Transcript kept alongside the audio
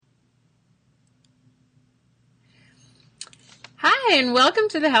Hi, and welcome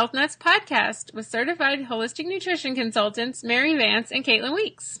to the Health Nuts Podcast with certified holistic nutrition consultants Mary Vance and Caitlin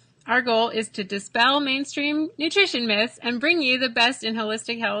Weeks. Our goal is to dispel mainstream nutrition myths and bring you the best in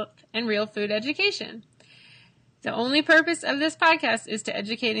holistic health and real food education. The only purpose of this podcast is to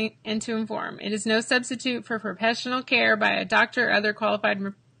educate and to inform. It is no substitute for professional care by a doctor or other qualified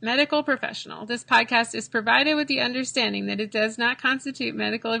medical professional. This podcast is provided with the understanding that it does not constitute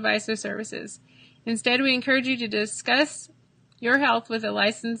medical advice or services. Instead, we encourage you to discuss your health with a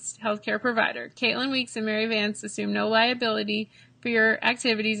licensed healthcare provider. Caitlin Weeks and Mary Vance assume no liability for your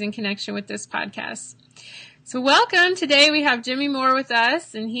activities in connection with this podcast. So welcome. Today we have Jimmy Moore with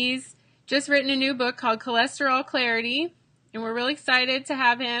us, and he's just written a new book called Cholesterol Clarity, and we're really excited to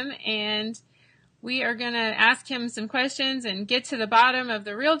have him, and we are going to ask him some questions and get to the bottom of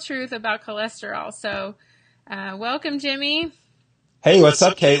the real truth about cholesterol. So welcome, Jimmy. Hey, what's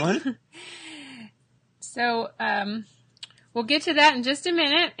up, Caitlin? So we'll get to that in just a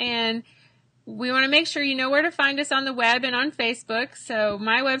minute, and we want to make sure you know where to find us on the web and on Facebook. So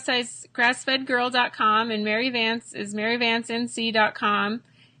my website's grassfedgirl.com, and Mary Vance is maryvancenc.com,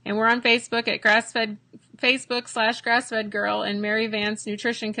 and we're on Facebook at Facebook/grassfedgirl and Mary Vance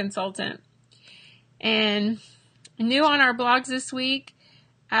Nutrition Consultant. And new on our blogs this week,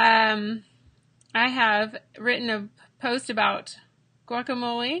 I have written a post about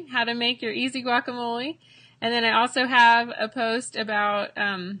guacamole, how to make your easy guacamole. And then I also have a post about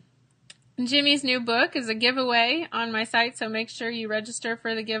Jimmy's new book is a giveaway on my site, so make sure you register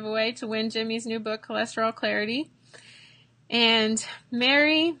for the giveaway to win Jimmy's new book, Cholesterol Clarity. And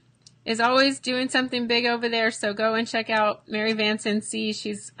Mary is always doing something big over there, so go and check out Mary Vance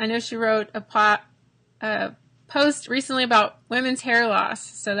NC. I know she wrote a post recently about women's hair loss,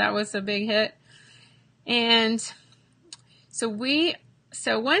 so that was a big hit. And so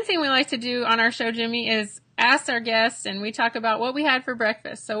one thing we like to do on our show, Jimmy, is ask our guests, and we talk about what we had for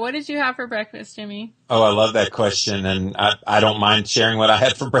breakfast. So what did you have for breakfast, Jimmy? Oh, I love that question, and I don't mind sharing what I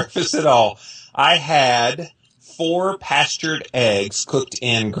had for breakfast at all. I had 4 pastured eggs cooked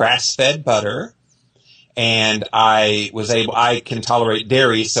in grass-fed butter, and I can tolerate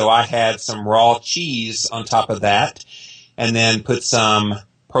dairy, so I had some raw cheese on top of that, and then put some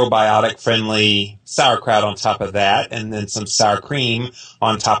probiotic-friendly sauerkraut on top of that, and then some sour cream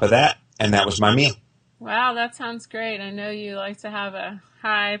on top of that, and that was my meal. Wow, that sounds great. I know you like to have a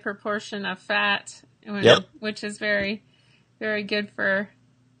high proportion of fat, which is very, very good for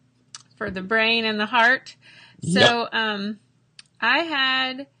the brain and the heart. So I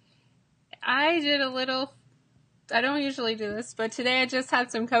don't usually do this, but today I just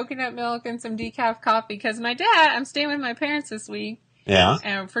had some coconut milk and some decaf coffee because I'm staying with my parents this week.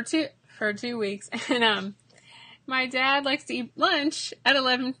 Yeah. For 2 weeks, and my dad likes to eat lunch at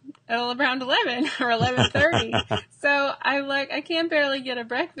around 11 or 11:30. So I can't barely get a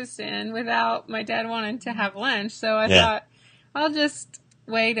breakfast in without my dad wanting to have lunch. So I thought I'll just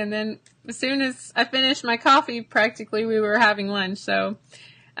wait, and then as soon as I finished my coffee, practically we were having lunch. So,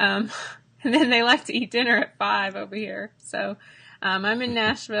 and then they like to eat dinner at 5 over here. So, I'm in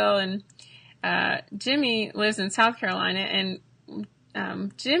Nashville, and Jimmy lives in South Carolina, and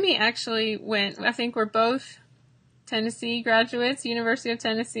Jimmy actually I think we're both Tennessee graduates, University of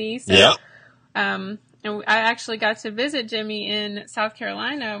Tennessee. So, and I actually got to visit Jimmy in South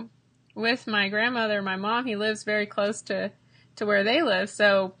Carolina with my grandmother, my mom. He lives very close to where they live.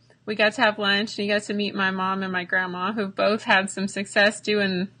 So we got to have lunch, and he got to meet my mom and my grandma, who both had some success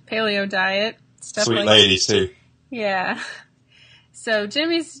doing paleo diet. Stuff Sweet ladies, too. Yeah. So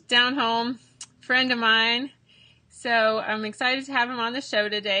Jimmy's down home, friend of mine. So I'm excited to have him on the show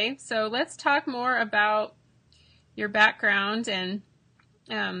today. So let's talk more about your background, and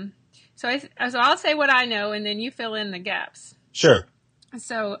so I'll say what I know, and then you fill in the gaps. Sure.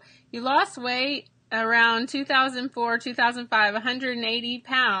 So you lost weight around 2004, 2005, 180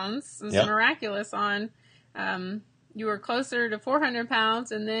 pounds. It was miraculous. You were closer to 400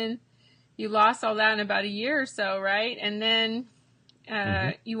 pounds, and then you lost all that in about a year or so, right? And then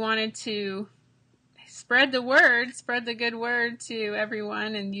you wanted to spread the good word to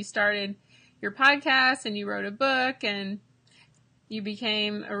everyone, and you started your podcast, and you wrote a book, and you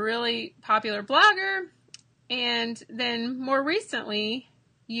became a really popular blogger. And then more recently,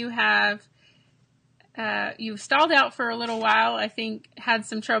 you've stalled out for a little while. I think had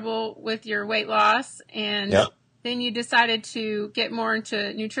some trouble with your weight loss, and then you decided to get more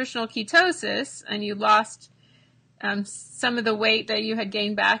into nutritional ketosis, and you lost some of the weight that you had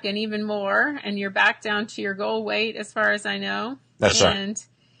gained back, and even more, and you're back down to your goal weight, as far as I know. That's right. And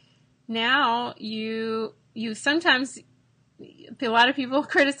now you sometimes, a lot of people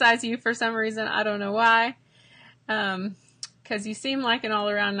criticize you for some reason. I don't know why. because you seem like an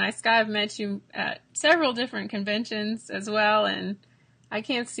all-around nice guy. I've met you at several different conventions as well, and I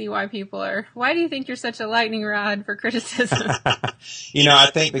can't see why why do you think you're such a lightning rod for criticism?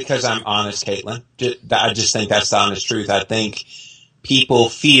 I think because I'm honest, Caitlin. I just think that's the honest truth. I think people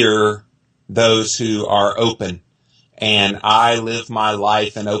fear those who are open. And I live my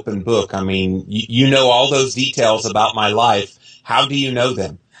life an open book. I mean, you know all those details about my life. How do you know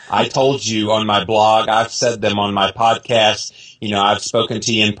them? I told you on my blog. I've said them on my podcast. I've spoken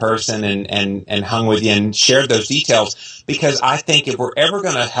to you in person and hung with you and shared those details because I think if we're ever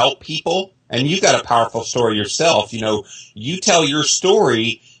going to help people, and you've got a powerful story yourself, you tell your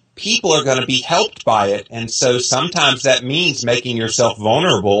story, people are going to be helped by it. And so sometimes that means making yourself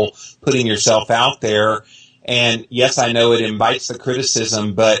vulnerable, putting yourself out there. And yes, I know it invites the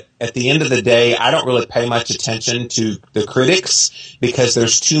criticism, but at the end of the day, I don't really pay much attention to the critics because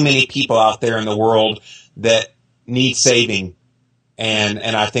there's too many people out there in the world that need saving. And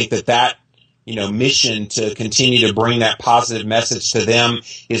I think that mission to continue to bring that positive message to them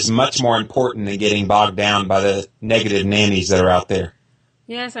is much more important than getting bogged down by the negative nannies that are out there.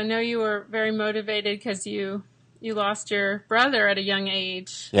 Yes, I know you were very motivated because you lost your brother at a young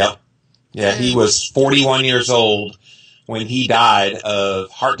age. Yep. Yeah, he was 41 years old when he died of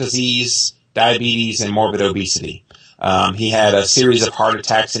heart disease, diabetes, and morbid obesity. He had a series of heart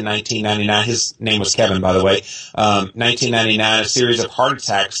attacks in 1999. His name was Kevin, by the way. 1999, a series of heart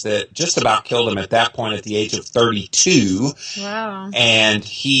attacks that just about killed him at that point at the age of 32. Wow. And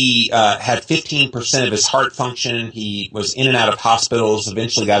he had 15% of his heart function. He was in and out of hospitals,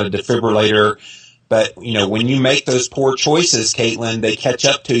 eventually got a defibrillator. But, when you make those poor choices, Caitlin, they catch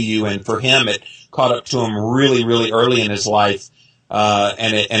up to you. And for him, it caught up to him really, really early in his life.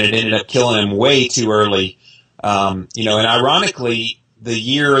 And it ended up killing him way too early. And ironically, the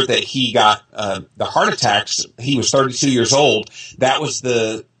year that he got the heart attacks, he was 32 years old. That was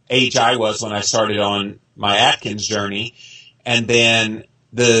the age I was when I started on my Atkins journey. And then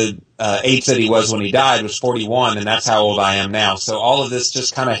the age that he was when he died was 41, and that's how old I am now. So all of this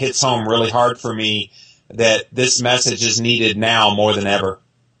just kind of hits home really hard for me that this message is needed now more than ever.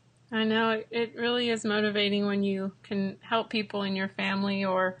 I know. It really is motivating when you can help people in your family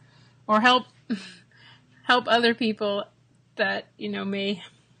or help other people that, may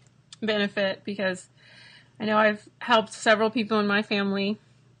benefit, because I know I've helped several people in my family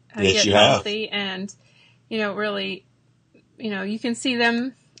yes, get healthy and, really, you can see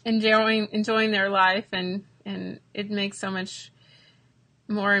them enjoying their life and it makes so much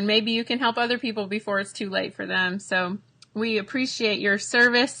more, and maybe you can help other people before it's too late for them. So we appreciate your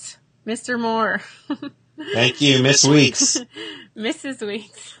service, Mr. Moore. Thank you, Miss Weeks. Mrs.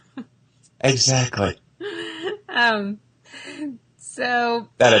 Weeks. Exactly. So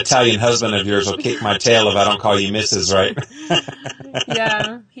that Italian husband of yours will kick my tail if I don't call you Mrs., right?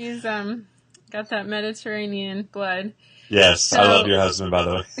 Yeah, he's got that Mediterranean blood. Yes, so, I love your husband, by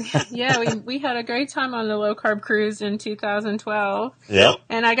the way. Yeah, we had a great time on the Low Carb Cruise in 2012. Yep.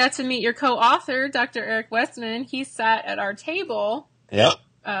 And I got to meet your co-author, Dr. Eric Westman. He sat at our table. Yep.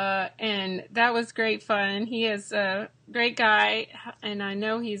 And that was great fun. He is a great guy, and I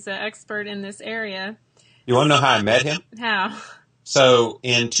know he's an expert in this area. You want to know how I met him? How? So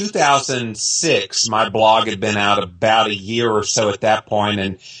in 2006, my blog had been out about a year or so at that point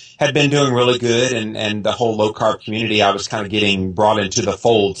and had been doing really good. And the whole low carb community, I was kind of getting brought into the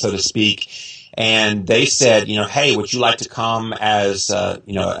fold, so to speak. And they said, hey, would you like to come as a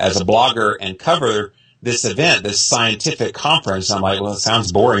blogger and cover this event, this scientific conference? I'm like, well, it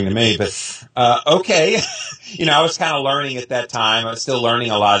sounds boring to me, but okay. I was kind of learning at that time. I was still learning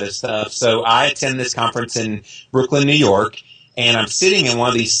a lot of this stuff. So I attend this conference in Brooklyn, New York, and I'm sitting in one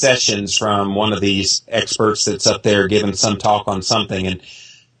of these sessions from one of these experts that's up there giving some talk on something. And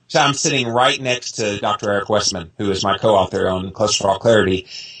so I'm sitting right next to Dr. Eric Westman, who is my co-author on Cholesterol Clarity.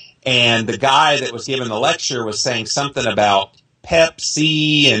 And the guy that was giving the lecture was saying something about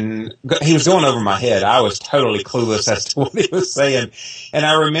Pepsi, and he was going over my head. I was totally clueless as to what he was saying. And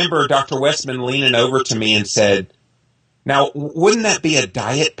I remember Dr. Westman leaning over to me and said, now, wouldn't that be a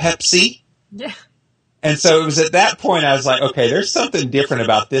Diet Pepsi? Yeah. And so it was at that point I was like, okay, there's something different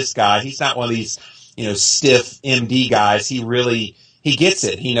about this guy. He's not one of these, stiff MD guys. He gets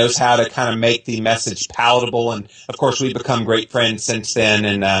it. He knows how to kind of make the message palatable. And of course, we've become great friends since then.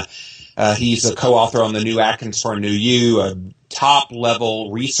 And he's a co-author on the new Atkins for a New You, a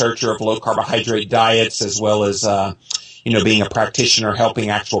top-level researcher of low-carbohydrate diets, as well as, being a practitioner helping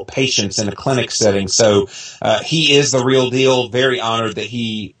actual patients in a clinic setting. So he is the real deal. Very honored that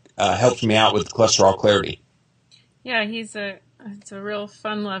he helped me out with Cholesterol Clarity. Yeah, he's a It's a real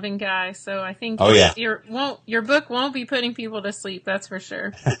fun-loving guy, so I think your book won't be putting people to sleep, that's for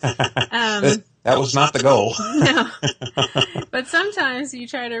sure. That was not the goal. No. But sometimes you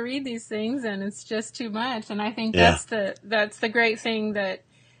try to read these things and it's just too much, and I think that's the great thing that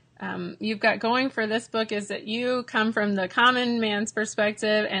you've got going for this book, is that you come from the common man's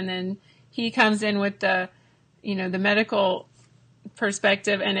perspective, and then he comes in with the medical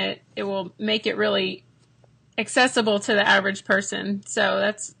perspective, and it will make it really accessible to the average person.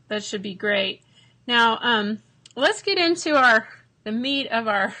 So that should be great. Now, let's get into the meat of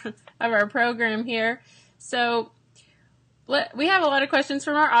our program here. So we have a lot of questions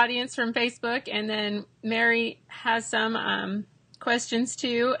from our audience from Facebook, and then Mary has some questions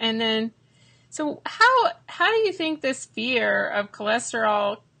too. And then, so how do you think this fear of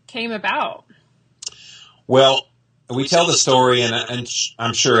cholesterol came about? Well, we tell the story, and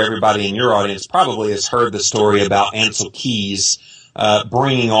I'm sure everybody in your audience probably has heard the story about Ancel Keys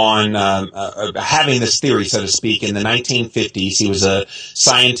bringing on, having this theory, so to speak, in the 1950s. He was a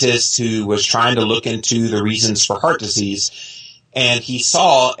scientist who was trying to look into the reasons for heart disease, and he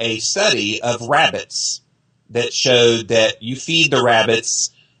saw a study of rabbits that showed that you feed the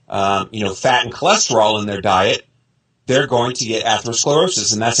rabbits, fat and cholesterol in their diet, they're going to get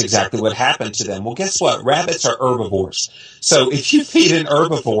atherosclerosis, and that's exactly what happened to them. Well, guess what? Rabbits are herbivores. So if you feed an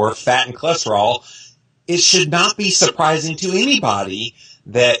herbivore fat and cholesterol, it should not be surprising to anybody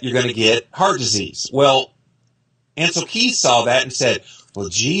that you're going to get heart disease. Well, Ancel Keys saw that and said, well,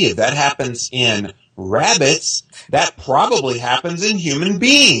 gee, if that happens in rabbits, that probably happens in human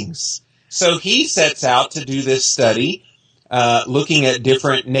beings. So he sets out to do this study, looking at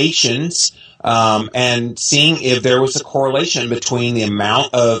different nations, and seeing if there was a correlation between the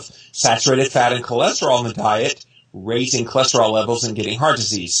amount of saturated fat and cholesterol in the diet, raising cholesterol levels and getting heart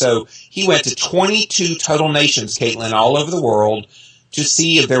disease. So he went to 22 total nations, Caitlin, all over the world, to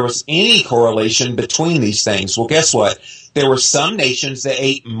see if there was any correlation between these things. Well, guess what? There were some nations that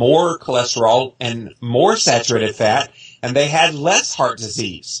ate more cholesterol and more saturated fat, and they had less heart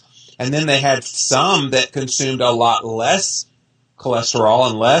disease. And then they had some that consumed a lot less cholesterol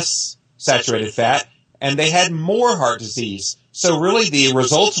and less saturated fat, and they had more heart disease. So really the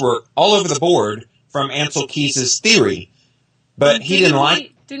results were all over the board from Ancel Keys' theory. But he didn't like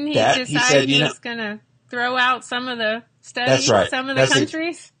that. Didn't he decide he said, he was going to throw out some of the studies, that's right. Some of the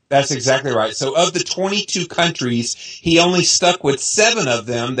countries? That's exactly right. So of the 22 countries, he only stuck with 7 of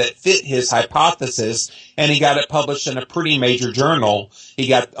them that fit his hypothesis, and he got it published in a pretty major journal. He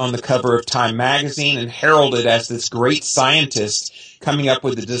got on the cover of Time magazine and heralded as this great scientist coming up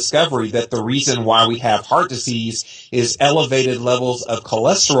with the discovery that the reason why we have heart disease is elevated levels of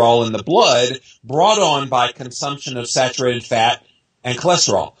cholesterol in the blood brought on by consumption of saturated fat and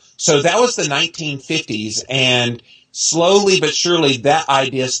cholesterol. So that was the 1950s, and slowly but surely that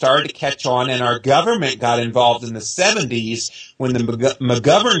idea started to catch on, and our government got involved in the 70s when the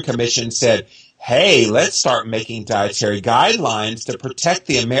McGovern Commission said, hey, let's start making dietary guidelines to protect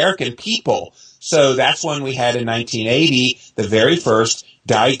the American people. So that's when we had in 1980 the very first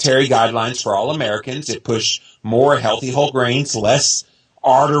dietary guidelines for all Americans. It pushed more healthy whole grains, less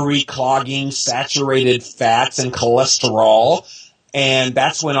artery clogging, saturated fats, and cholesterol. And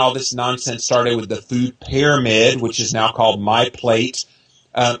that's when all this nonsense started with the food pyramid, which is now called MyPlate.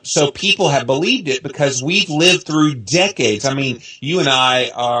 So people have believed it because we've lived through decades. I mean, you and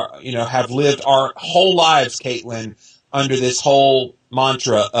I have lived our whole lives, Caitlin, under this whole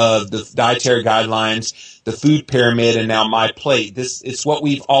mantra of the dietary guidelines, the food pyramid, and now MyPlate. This is what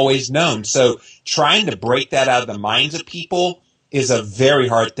we've always known. So trying to break that out of the minds of people is a very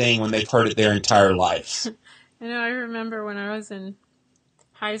hard thing when they've heard it their entire life. I remember when I was in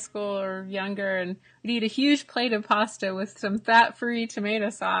high school or younger, and we'd eat a huge plate of pasta with some fat-free tomato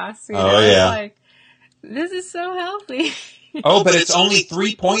sauce. Oh, yeah. Like, this is so healthy. Oh, but it's only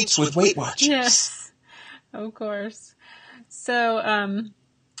 3 points with Weight Watchers. Yes, of course. So,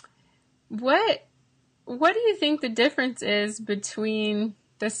 what do you think the difference is between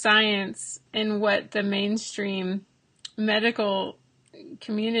the science and what the mainstream medical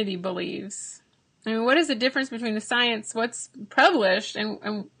community believes? I mean, what is the difference between the science, what's published,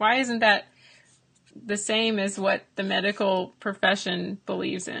 and why isn't that the same as what the medical profession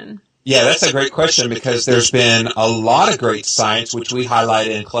believes in? Yeah, that's a great question, because there's been a lot of great science, which we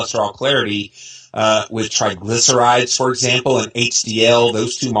highlighted in Cholesterol Clarity, with triglycerides, for example, and HDL,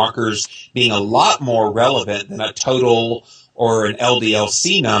 those two markers being a lot more relevant than a total or an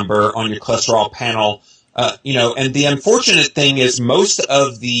LDL-C number on your cholesterol panel. And the unfortunate thing is most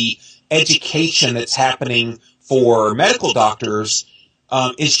of the education that's happening for medical doctors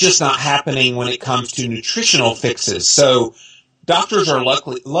is just not happening when it comes to nutritional fixes. So doctors are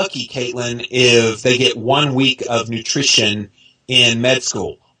lucky, Caitlin, if they get 1 week of nutrition in med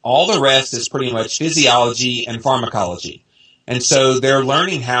school. All the rest is pretty much physiology and pharmacology. And so they're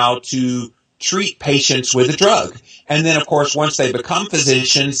learning how to treat patients with a drug. And then, of course, once they become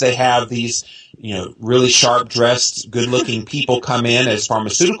physicians, they have these, really sharp-dressed, good-looking people come in as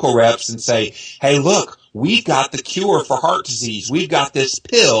pharmaceutical reps and say, hey, look, we've got the cure for heart disease. We've got this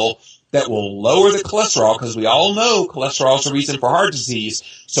pill that will lower the cholesterol, because we all know cholesterol is the reason for heart disease.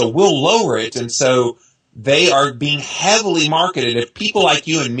 So we'll lower it. And so they are being heavily marketed. If people like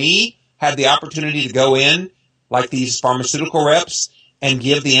you and me had the opportunity to go in, like these pharmaceutical reps, and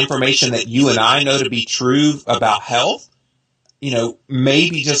give the information that you and I know to be true about health,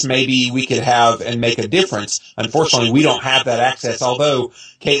 maybe, just maybe, we could have and make a difference. Unfortunately, we don't have that access. Although,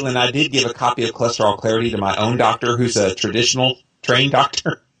 Caitlin, I did give a copy of Cholesterol Clarity to my own doctor, who's a traditional trained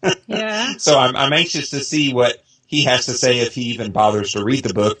doctor. Yeah. So I'm anxious to see what he has to say, if he even bothers to read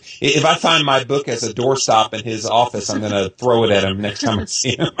the book. If I find my book as a doorstop in his office, I'm going to throw it at him next time I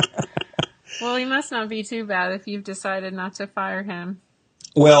see him. Well, he must not be too bad if you've decided not to fire him.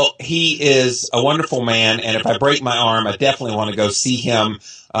 Well, he is a wonderful man, and if I break my arm, I definitely want to go see him.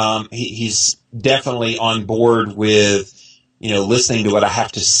 He's definitely on board with, listening to what I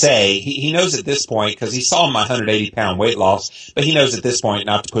have to say. He knows at this point, because he saw my 180-pound weight loss, but he knows at this point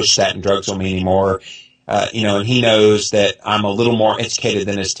not to push statin drugs on me anymore. And he knows that I'm a little more educated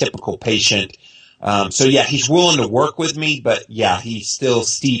than his typical patient. So yeah, he's willing to work with me, but yeah, he's still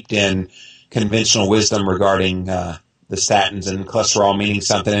steeped in conventional wisdom regarding, the statins and cholesterol meaning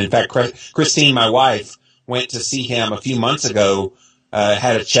something. And in fact, Christine, my wife, went to see him a few months ago,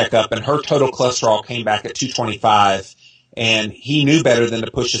 had a checkup, and her total cholesterol came back at 225. And he knew better than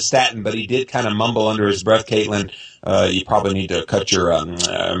to push a statin, but he did kind of mumble under his breath, Caitlin, you probably need to cut your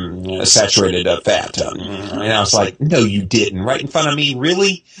saturated fat. And I was like, no, you didn't. Right in front of me?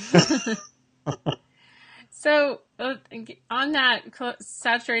 Really? So on that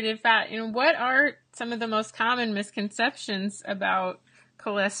saturated fat, what are some of the most common misconceptions about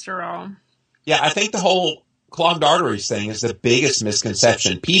cholesterol? Yeah, I think the whole clogged arteries thing is the biggest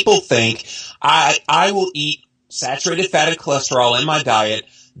misconception. People think I will eat saturated fatty cholesterol in my diet.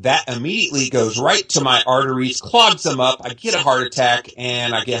 That immediately goes right to my arteries, clogs them up, I get a heart attack,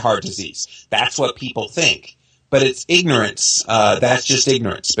 and I get heart disease. That's what people think. But it's ignorance. That's just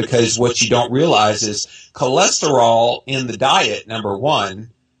ignorance, because what you don't realize is cholesterol in the diet, number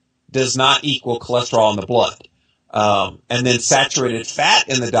one, does not equal cholesterol in the blood. And then saturated fat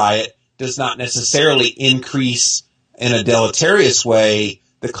in the diet does not necessarily increase in a deleterious way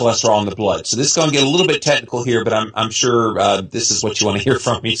the cholesterol in the blood. So this is going to get a little bit technical here, but I'm sure this is what you want to hear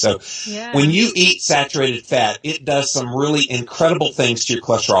from me. So yeah. When you eat saturated fat, it does some really incredible things to your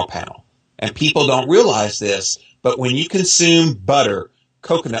cholesterol panel. And people don't realize this, but when you consume butter,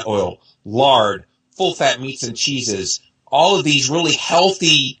 coconut oil, lard, full-fat meats and cheeses, all of these really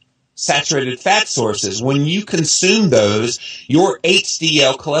healthy saturated fat sources, when you consume those, your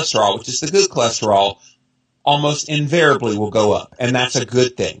HDL cholesterol, which is the good cholesterol, almost invariably will go up, and that's a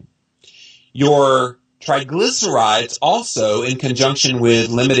good thing. Your triglycerides also, in conjunction with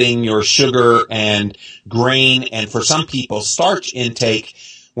limiting your sugar and grain, and for some people, starch intake,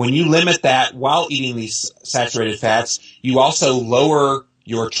 when you limit that while eating these saturated fats, you also lower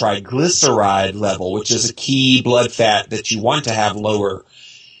your triglyceride level, which is a key blood fat that you want to have lower.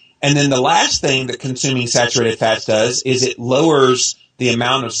 And then the last thing that consuming saturated fats does is it lowers the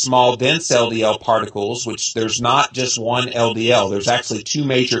amount of small, dense LDL particles, which there's not just one LDL. There's actually two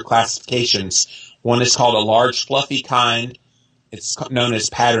major classifications. One is called a large, fluffy kind. It's known as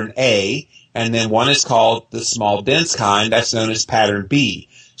pattern A. And then one is called the small, dense kind. That's known as pattern B.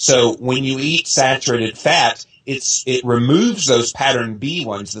 So when you eat saturated fat, it removes those pattern B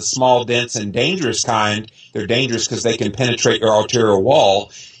ones, the small, dense, and dangerous kind. They're dangerous because they can penetrate your arterial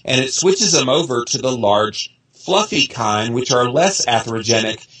wall. And it switches them over to the large, fluffy kind, which are less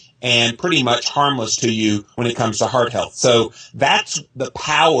atherogenic and pretty much harmless to you when it comes to heart health. So that's the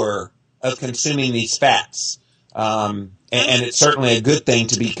power of consuming these fats. And it's certainly a good thing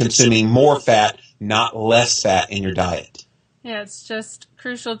to be consuming more fat, not less fat in your diet. Yeah, it's just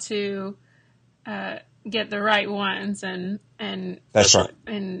crucial to get the right ones, and that's right.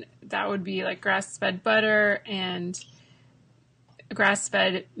 And that would be like grass-fed butter and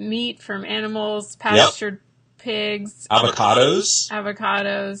grass-fed meat from animals, pastured pigs, avocados.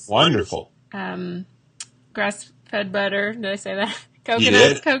 Wonderful. Grass-fed butter. Did I say that?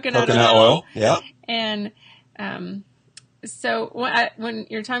 Coconut oil. Yeah. And So when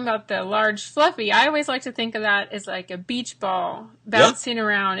you're talking about the large fluffy, I always like to think of that as like a beach ball bouncing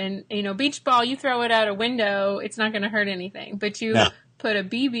around. And, beach ball, you throw it out a window, it's not going to hurt anything. But you put a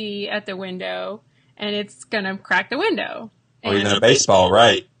BB at the window, and it's going to crack the window. Or even a baseball,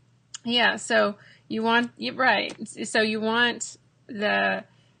 right? Yeah, so you want So you want the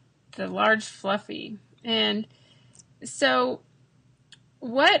large fluffy. And so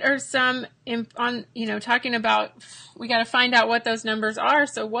what are some talking about, we got to find out what those numbers are.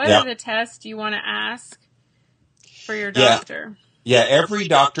 So what are the tests you want to ask for your doctor? Yeah, every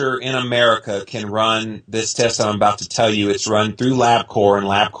doctor in America can run this test I'm about to tell you. It's run through LabCorp, and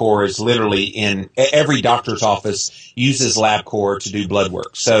LabCorp is literally in every doctor's office uses LabCorp to do blood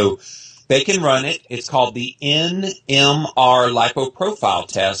work. So they can run it. It's called the NMR lipoprofile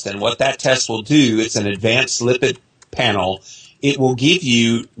test. And what that test will do, it's an advanced lipid panel. It will give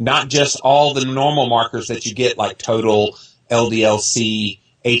you not just all the normal markers that you get, like total, LDL-C,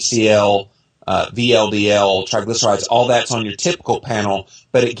 HDL, VLDL, triglycerides, all that's on your typical panel,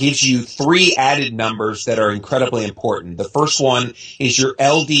 but it gives you 3 added numbers that are incredibly important. The first one is your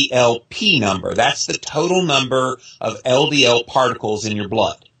LDL-P number. That's the total number of LDL particles in your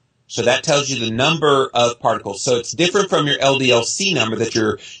blood. So that tells you the number of particles. So it's different from your LDL-C number that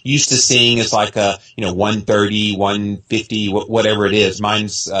you're used to seeing as like 130, 150, whatever it is.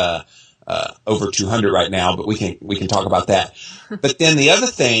 Mine's over 200 right now, but we can talk about that. But then the other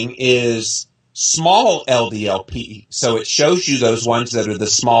thing is small LDL-P. So it shows you those ones that are the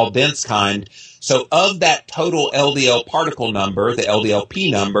small, dense kind. So of that total LDL particle number, the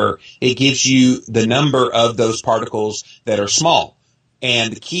LDL-P number, it gives you the number of those particles that are small.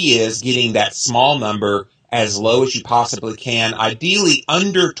 And the key is getting that small number as low as you possibly can, ideally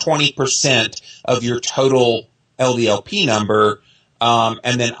under 20% of your total LDL-P number.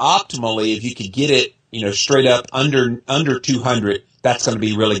 And then optimally, if you could get it, straight up under 200, that's going to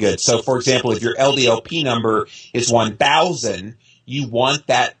be really good. So for example, if your LDL-P number is 1,000, you want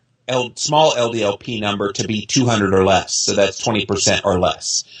that small LDL-P number to be 200 or less. So that's 20% or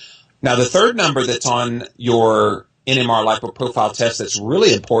less. Now the third number that's on your NMR lipoprofile test that's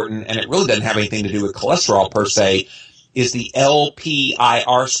really important, and it really doesn't have anything to do with cholesterol per se, is the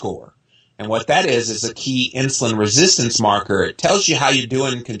LPIR score. And what that is a key insulin resistance marker. It tells you how you're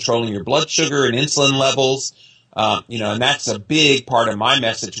doing controlling your blood sugar and insulin levels. And that's a big part of my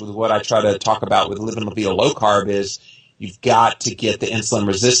message with what I try to talk about with Living La Vida Low Carb is you've got to get the insulin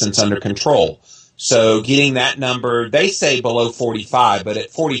resistance under control. So getting that number, they say below 45, but at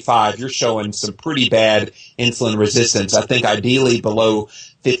 45, you're showing some pretty bad insulin resistance. I think ideally below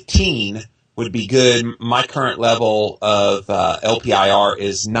 15 would be good. My current level of LPIR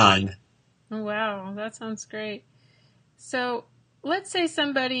is 9. Wow, that sounds great. So let's say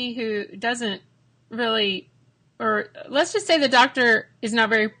somebody who doesn't really, or let's just say the doctor is not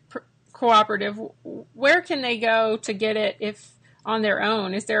very cooperative. Where can they go to get it if on their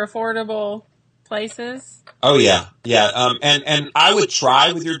own? Is there affordable places? Oh yeah. And I would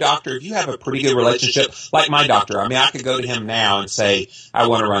try with your doctor if you have a pretty good relationship, like my doctor. I mean, I could go to him now and say, I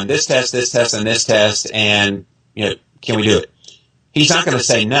want to run this test, and this test, and can we do it? He's not going to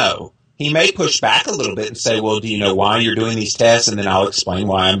say no. He may push back a little bit and say, well, do you know why you're doing these tests? And then I'll explain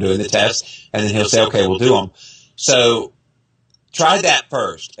why I'm doing the tests, and then he'll say, okay, we'll do them. So try that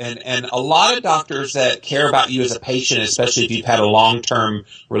first. And a lot of doctors that care about you as a patient, especially if you've had a long-term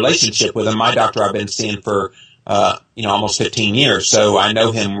relationship with him. My doctor I've been seeing for, almost 15 years. So I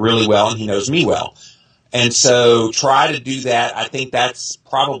know him really well and he knows me well. And so try to do that. I think that's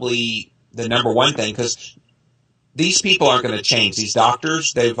probably the number one thing because these people aren't going to change. These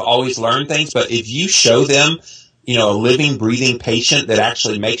doctors, they've always learned things. But if you show them a living, breathing patient that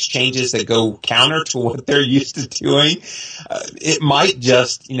actually makes changes that go counter to what they're used to doing, it might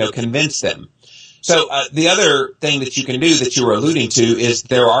just, convince them. So the other thing that you can do that you were alluding to is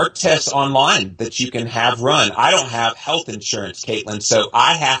there are tests online that you can have run. I don't have health insurance, Caitlin, so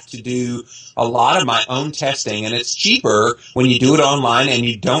I have to do a lot of my own testing, and it's cheaper when you do it online and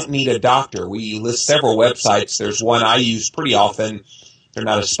you don't need a doctor. We list several websites. There's one I use pretty often. They're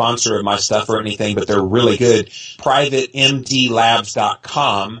not a sponsor of my stuff or anything, but they're really good.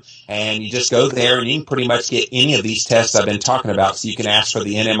 PrivateMDLabs.com. And you just go there and you can pretty much get any of these tests I've been talking about. So you can ask for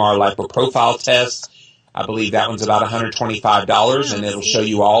the NMR lipoprofile test. I believe that one's about $125 and it'll show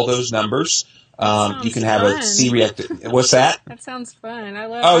you all those numbers. You can have a C-reactive. What's that? That sounds fun. I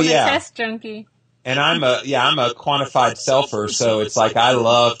love a test junkie. And I'm a quantified selfer, so it's like I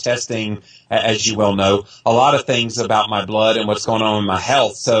love testing, as you well know, a lot of things about my blood and what's going on in my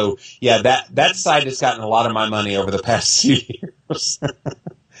health. So yeah, that site has gotten a lot of my money over the past few years.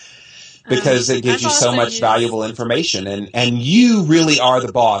 because it gives I've you so also much used- valuable information, and you really are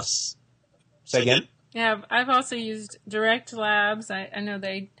the boss. Say again? Yeah, I've also used Direct Labs. I know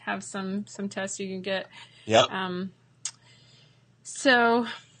they have some tests you can get. Yep. So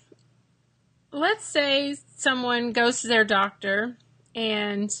let's say someone goes to their doctor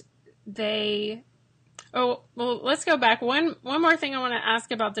and let's go back. One more thing I want to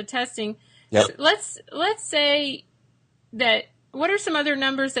ask about the testing. Yep. Let's say that, what are some other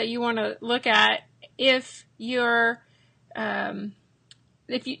numbers that you want to look at if you're,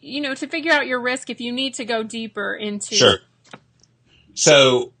 if you know, to figure out your risk if you need to go deeper into. Sure.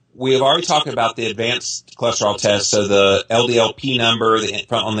 So we have already talked about the advanced cholesterol test. So the LDLP number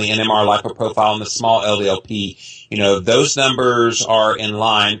on the NMR lipoprofile and the small LDLP, you know, those numbers are in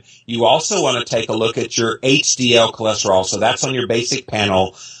line. You also want to take a look at your HDL cholesterol. So that's on your basic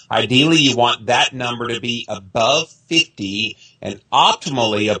panel. Ideally, you want that number to be above 50 and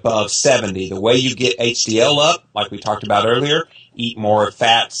optimally above 70. The way you get HDL up, like we talked about earlier, eat more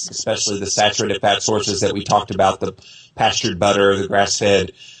fats, especially the saturated fat sources that we talked about, the pastured butter, the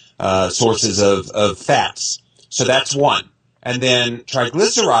grass-fed sources of fats. So that's one. And then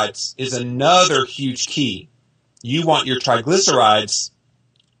triglycerides is another huge key. You want your triglycerides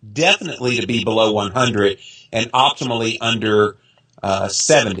definitely to be below 100 and optimally under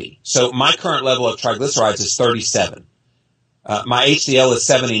 70. So my current level of triglycerides is 37. My HDL is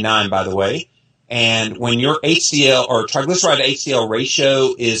 79, by the way. And when your HDL or triglyceride to HDL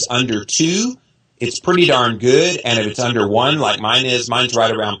ratio is under 2, it's pretty darn good. And if it's under 1, like mine's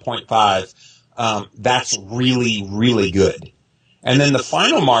right around 0.5, that's really, really good. And then the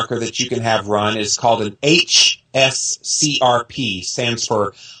final marker that you can have run is called an HSCRP, stands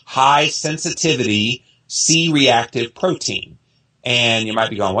for high sensitivity C-reactive protein. And you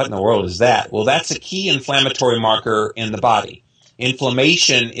might be going, what in the world is that? Well, that's a key inflammatory marker in the body.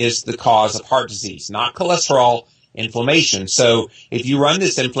 Inflammation is the cause of heart disease, not cholesterol, inflammation. So if you run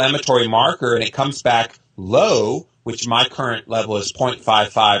this inflammatory marker and it comes back low, which my current level is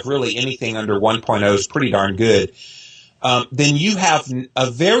 0.55, really anything under 1.0 is pretty darn good, then you have a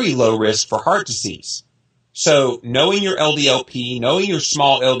very low risk for heart disease. So knowing your LDLP, knowing your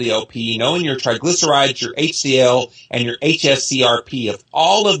small LDLP, knowing your triglycerides, your HDL, and your HSCRP, if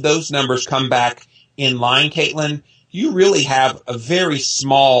all of those numbers come back in line, Caitlin, you really have a very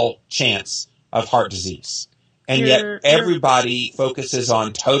small chance of heart disease. And yet everybody focuses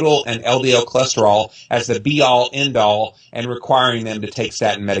on total and LDL cholesterol as the be-all, end-all, and requiring them to take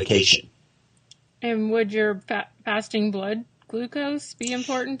statin medication. And would your fasting blood glucose be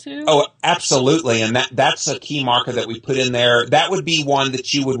important too? Oh, absolutely. And that's a key marker that we put in there. That would be one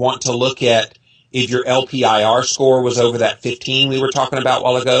that you would want to look at if your LPIR score was over that 15 we were talking about a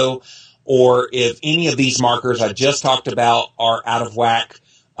while ago, or if any of these markers I just talked about are out of whack.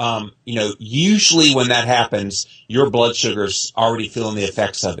 Usually when that happens, your blood sugar's already feeling the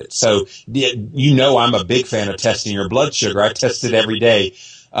effects of it. So, I'm a big fan of testing your blood sugar. I test it every day.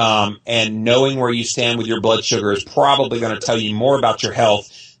 And knowing where you stand with your blood sugar is probably going to tell you more about your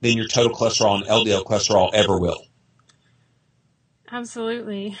health than your total cholesterol and LDL cholesterol ever will.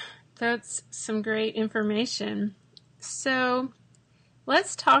 Absolutely. That's some great information. So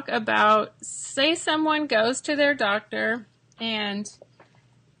let's talk about, say someone goes to their doctor and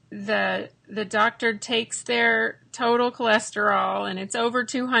the doctor takes their total cholesterol and it's over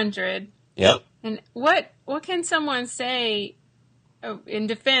 200. Yep. And what can someone say in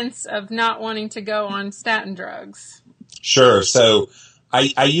defense of not wanting to go on statin drugs? Sure. So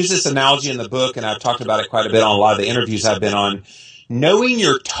I use this analogy in the book, and I've talked about it quite a bit on a lot of the interviews I've been on. Knowing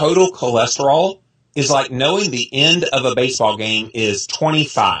your total cholesterol is like knowing the end of a baseball game is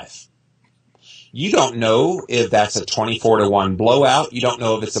 25. You don't know if that's a 24-1 blowout. You don't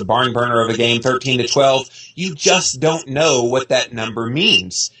know if it's a barn burner of a game, 13-12. You just don't know what that number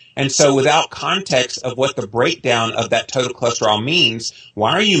means. And so without context of what the breakdown of that total cholesterol means,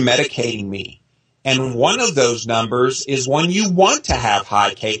 why are you medicating me? And one of those numbers is one you want to have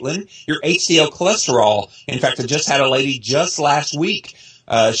high, Caitlin, your HDL cholesterol. In fact, I just had a lady just last week.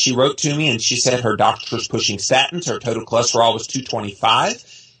 She wrote to me and she said her doctor was pushing statins. Her total cholesterol was 225.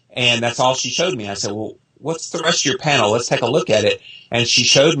 And that's all she showed me. I said, well, what's the rest of your panel? Let's take a look at it. And she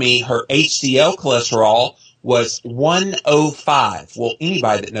showed me her HDL cholesterol was 105. Well,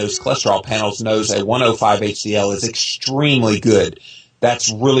 anybody that knows cholesterol panels knows a 105 HDL is extremely good. That's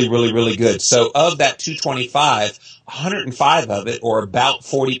really, really, really good. So of that 225, 105 of it, or about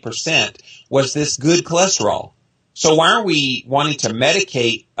 40%, was this good cholesterol. So why are we wanting to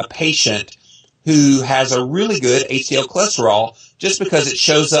medicate a patient who has a really good HDL cholesterol just because it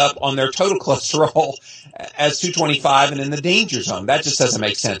shows up on their total cholesterol as 225 and in the danger zone. That just doesn't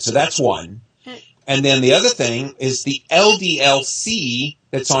make sense. So that's one. And then the other thing is the LDL-C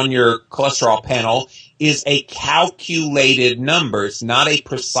that's on your cholesterol panel is a calculated number. It's not a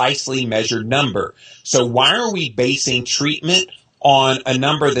precisely measured number. So why are we basing treatment on a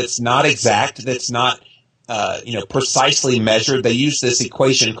number that's not exact, that's not precisely measured? They use this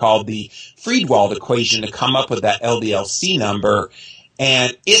equation called the Friedewald equation to come up with that LDL-C number,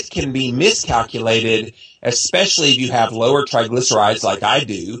 and it can be miscalculated, especially if you have lower triglycerides like I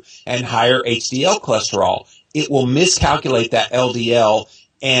do and higher HDL cholesterol. It will miscalculate that LDL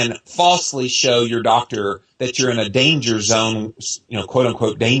and falsely show your doctor that you're in a danger zone, quote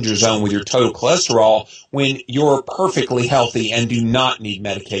unquote danger zone with your total cholesterol when you're perfectly healthy and do not need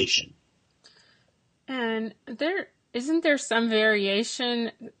medication. And isn't there some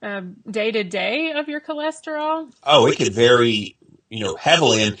variation day to day of your cholesterol? Oh, it could vary,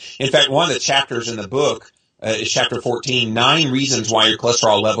 heavily. And in fact, one of the chapters in the book is chapter 14, 9 reasons why your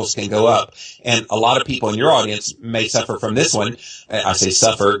cholesterol levels can go up. And a lot of people in your audience may suffer from this one. I say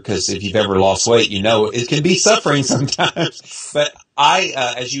suffer because if you've ever lost weight, it can be suffering sometimes. But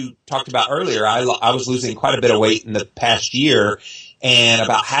as you talked about earlier, I was losing quite a bit of weight in the past year. And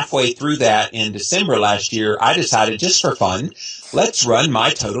about halfway through that in December last year, I decided just for fun, let's run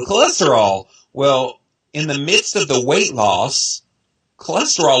my total cholesterol. Well, in the midst of the weight loss,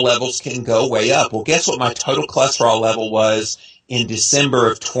 cholesterol levels can go way up. Well, guess what my total cholesterol level was in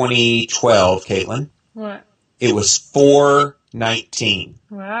December of 2012, Caitlin? What? It was 419.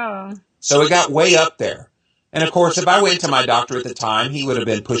 Wow. So it got way up there. And of course, if I went to my doctor at the time, he would have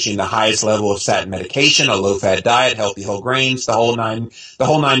been pushing the highest level of statin medication, a low-fat diet, healthy whole grains, the whole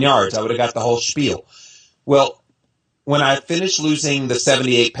nine yards. I would have got the whole spiel. Well, when I finished losing the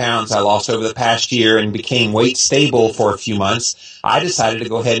 78 pounds I lost over the past year and became weight stable for a few months, I decided to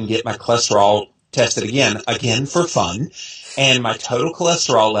go ahead and get my cholesterol tested again for fun. And my total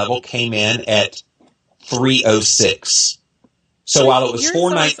cholesterol level came in at 306. So while it was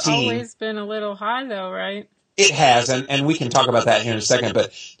 419, it's always been a little high though, right? It has, and we can talk about that here in a second,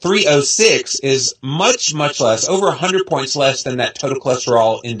 but 306 is much, much less, over 100 points less than that total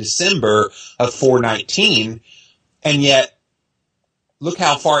cholesterol in December of 419, and yet, look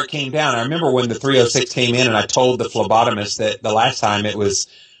how far it came down. I remember when the 306 came in, and I told the phlebotomist that the last time it was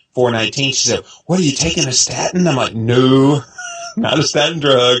 419, she said, "What, are you taking a statin?" I'm like, "No, not a statin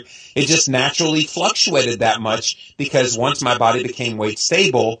drug." It just naturally fluctuated that much because once my body became weight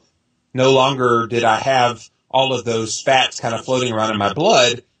stable, no longer did I have all of those fats kind of floating around in my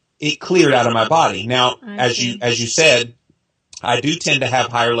blood. It cleared out of my body. Now, as you said, I do tend to have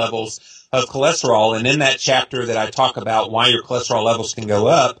higher levels of cholesterol. And in that chapter that I talk about why your cholesterol levels can go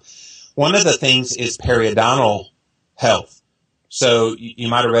up, one of the things is periodontal health. So you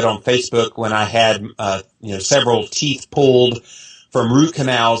might have read on Facebook when I had, several teeth pulled from root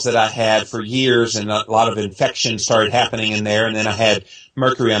canals that I had for years, and a lot of infections started happening in there. And then I had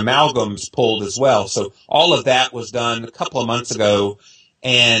mercury amalgams pulled as well. So all of that was done a couple of months ago,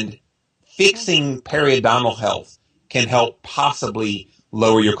 and fixing periodontal health can help possibly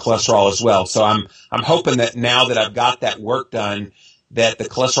lower your cholesterol as well. So I'm hoping that now that I've got that work done, that the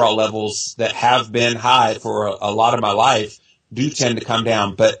cholesterol levels that have been high for a lot of my life do tend to come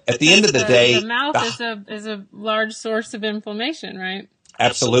down. But at the end of the day, the mouth is a large source of inflammation, right?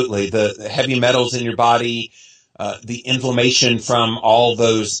 Absolutely. The heavy metals in your body, the inflammation from all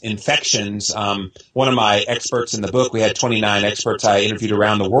those infections. One of my experts in the book, we had 29 experts I interviewed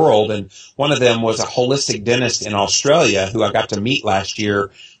around the world, and one of them was a holistic dentist in Australia who I got to meet last year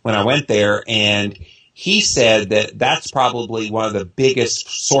when I went there, and he said that that's probably one of the biggest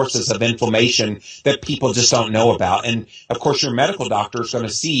sources of inflammation that people just don't know about. And of course, your medical doctor is going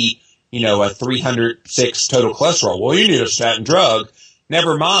to see, a 306 total cholesterol. Well, you need a statin drug.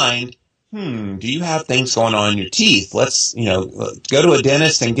 Never mind. Do you have things going on in your teeth? Let's, go to a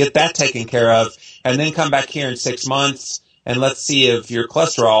dentist and get that taken care of, and then come back here in 6 months and let's see if your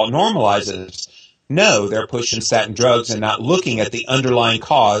cholesterol normalizes. No, they're pushing statin drugs and not looking at the underlying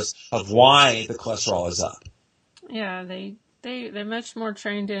cause of why the cholesterol is up. Yeah, they're much more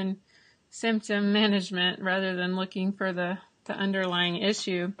trained in symptom management rather than looking for the underlying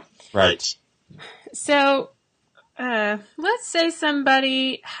issue. Right. So, let's say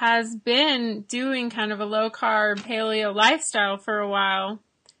somebody has been doing kind of a low-carb paleo lifestyle for a while,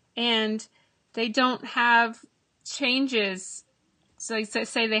 and they don't have changes. So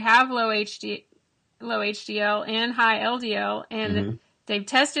say they have low HDL and high LDL, and they've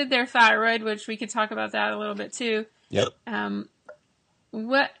tested their thyroid, which we could talk about that a little bit too. Yep.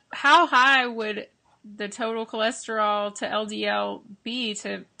 how high would the total cholesterol to LDL be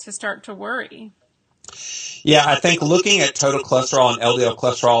to start to worry? Yeah, I think looking at total cholesterol and LDL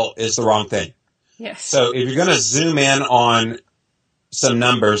cholesterol is the wrong thing. Yes. So if you're going to zoom in on some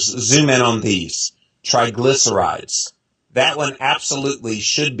numbers, zoom in on these. Triglycerides. That one absolutely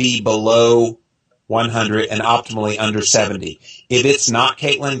should be below 100 and optimally under 70. If it's not,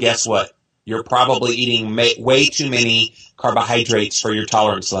 Caitlin, guess what? You're probably eating way too many carbohydrates for your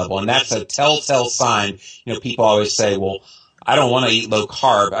tolerance level. And that's a telltale sign. You know, people always say, well, I don't want to eat low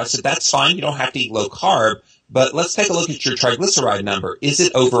carb. I said, that's fine. You don't have to eat low carb. But let's take a look at your triglyceride number. Is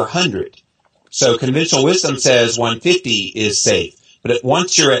it over 100? So conventional wisdom says 150 is safe. But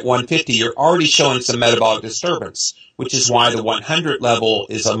once you're at 150, you're already showing some metabolic disturbance, which is why the 100 level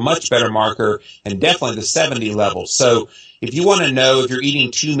is a much better marker, and definitely the 70 level. So if you want to know if you're eating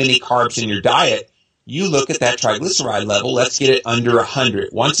too many carbs in your diet, you look at that triglyceride level. Let's get it under 100.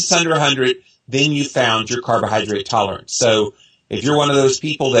 Once it's under 100, then you found your carbohydrate tolerance. So if you're one of those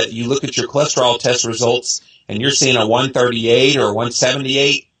people that you look at your cholesterol test results and you're seeing a 138 or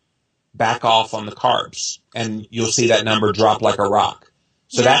 178, back off on the carbs, and you'll see that number drop like a rock.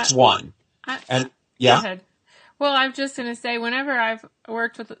 So that's one. Go ahead. Well, I'm just going to say, whenever I've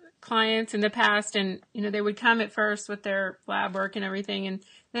worked with clients in the past, and they would come at first with their lab work and everything, and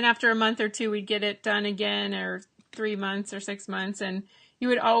then after a month or two, we'd get it done again, or 3 months or 6 months, and you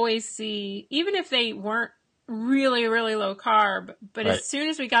would always see, even if they weren't really, really low carb, but as soon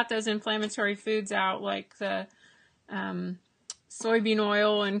as we got those inflammatory foods out, like the soybean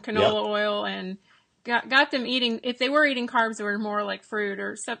oil and canola oil, and got them eating, if they were eating carbs that were more like fruit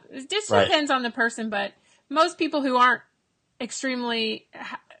or stuff, it just depends on the person, but most people who aren't extremely,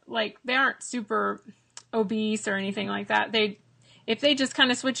 they aren't super obese or anything like that, if they just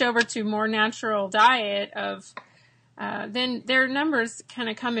kind of switch over to more natural diet then their numbers kind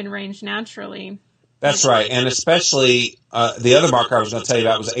of come in range naturally. That's right. And especially the other marker I was going to tell you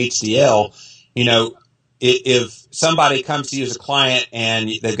about was HDL. If somebody comes to you as a client and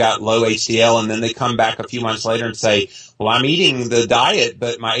they've got low HDL, and then they come back a few months later and say, well, I'm eating the diet,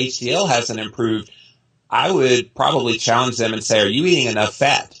 but my HDL hasn't improved, I would probably challenge them and say, are you eating enough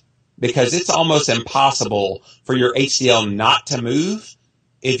fat? Because it's almost impossible for your HDL not to move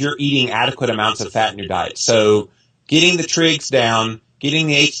if you're eating adequate amounts of fat in your diet. So getting the trigs down, getting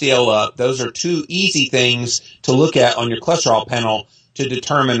the HDL up, those are two easy things to look at on your cholesterol panel to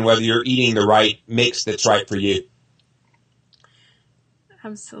determine whether you're eating the right mix that's right for you.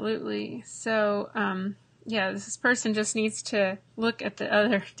 Absolutely. So, this person just needs to look at the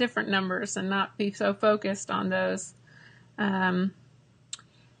other different numbers and not be so focused on those.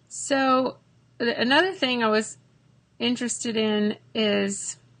 So another thing I was interested in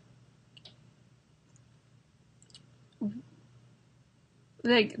is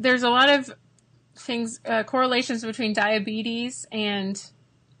there's a lot of things, correlations between diabetes and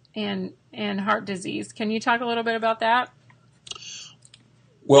heart disease. Can you talk a little bit about that?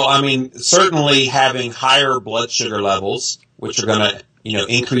 Well, I mean, certainly having higher blood sugar levels, which are going to,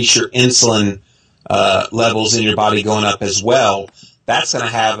 increase your insulin levels in your body going up as well, that's going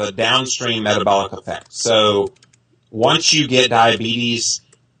to have a downstream metabolic effect. So once you get diabetes,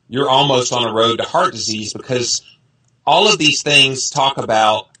 you're almost on a road to heart disease, because all of these things talk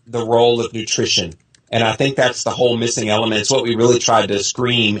about the role of nutrition. And I think that's the whole missing element. It's what we really tried to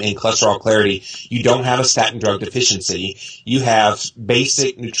scream in Cholesterol Clarity. You don't have a statin drug deficiency. You have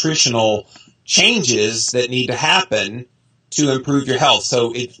basic nutritional changes that need to happen to improve your health.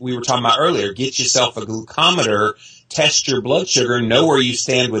 So we were talking about earlier, get yourself a glucometer, test your blood sugar, know where you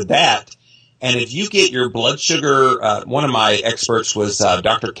stand with that. And if you get your blood sugar, one of my experts was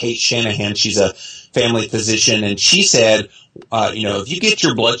Dr. Kate Shanahan. She's a family physician, and she said, if you get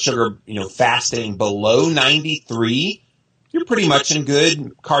your blood sugar, fasting below 93, you're pretty much in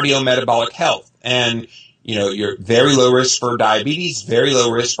good cardiometabolic health. And, you're very low risk for diabetes, very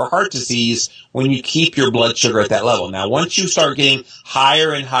low risk for heart disease when you keep your blood sugar at that level. Now, once you start getting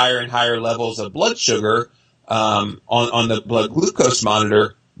higher and higher and higher levels of blood sugar on the blood glucose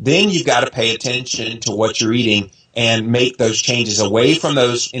monitor, then you've got to pay attention to what you're eating and make those changes away from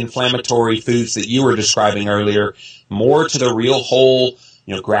those inflammatory foods that you were describing earlier, more to the real whole,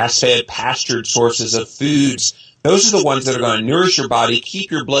 grass-fed, pastured sources of foods. Those are the ones that are going to nourish your body,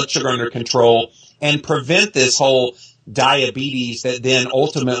 keep your blood sugar under control, and prevent this whole diabetes that then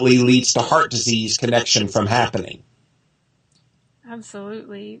ultimately leads to heart disease connection from happening.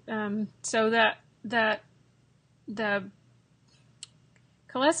 Absolutely. So that the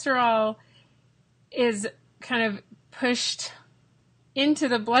cholesterol is kind of pushed into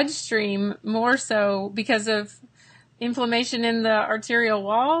the bloodstream more so because of inflammation in the arterial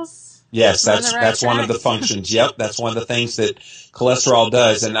walls. Yes, that's one of the functions. Yep, that's one of the things that cholesterol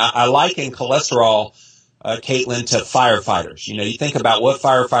does. And I liken cholesterol, Caitlin, to firefighters. You know, you think about what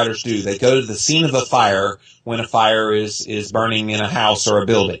firefighters do. They go to the scene of a fire when a fire is burning in a house or a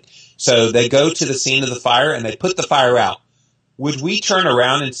building. So they go to the scene of the fire and they put the fire out. Would we turn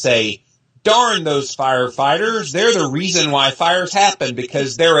around and say, darn those firefighters, they're the reason why fires happen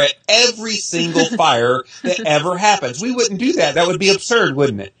because they're at every single fire that ever happens? We wouldn't do that. That would be absurd,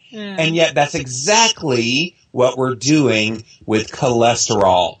 wouldn't it? Yeah. And yet that's exactly what we're doing with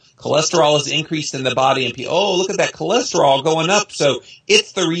cholesterol. Cholesterol is increased in the body and people, oh, look at that cholesterol going up. So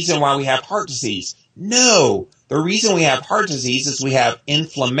it's the reason why we have heart disease. No, the reason we have heart disease is we have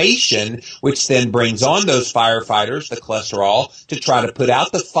inflammation, which then brings on those firefighters, the cholesterol, to try to put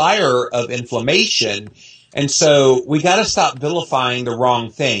out the fire of inflammation. And so we got to stop vilifying the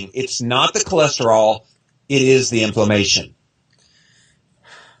wrong thing. It's not the cholesterol. It is the inflammation.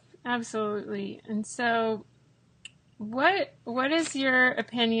 Absolutely. And so what is your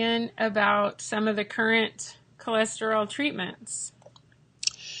opinion about some of the current cholesterol treatments?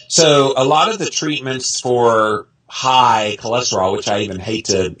 So a lot of the treatments for high cholesterol, which I even hate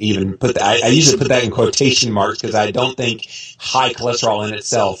to even put that, I usually put that in quotation marks because I don't think high cholesterol in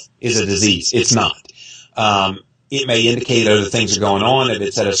itself is a disease. It's not. It may indicate other things are going on if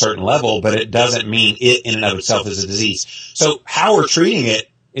it's at a certain level, but it doesn't mean it in and of itself is a disease. So how we're treating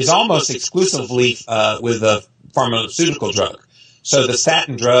it is almost exclusively with a pharmaceutical drug. So the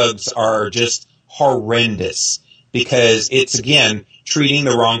statin drugs are just horrendous because it's, again, treating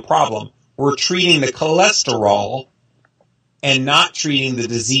the wrong problem. We're treating the cholesterol and not treating the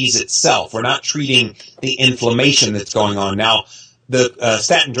disease itself. We're not treating the inflammation that's going on. Now, the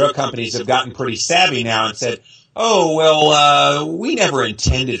statin drug companies have gotten pretty savvy now and said, oh, well, we never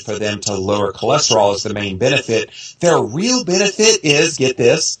intended for them to lower cholesterol as the main benefit. Their real benefit is, get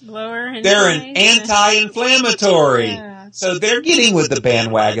this, they're an anti-inflammatory. Yeah. So they're getting with the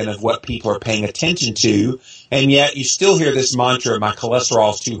bandwagon of what people are paying attention to, and yet you still hear this mantra, my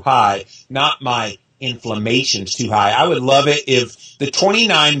cholesterol's too high, not my inflammation's too high. I would love it if the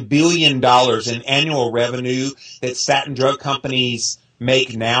 $29 billion in annual revenue that statin drug companies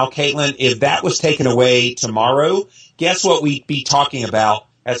make now, Caitlin, if that was taken away tomorrow, guess what we'd be talking about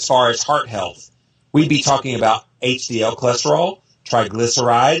as far as heart health? We'd be talking about HDL cholesterol,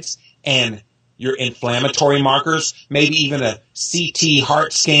 triglycerides, and your inflammatory markers, maybe even a CT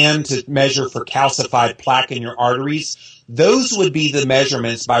heart scan to measure for calcified plaque in your arteries. Those would be the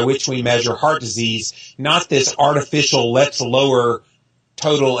measurements by which we measure heart disease, not this artificial, let's lower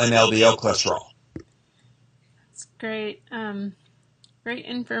total and LDL cholesterol. That's great. Great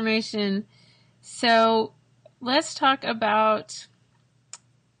information. So let's talk about,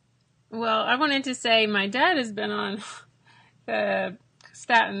 well, I wanted to say my dad has been on the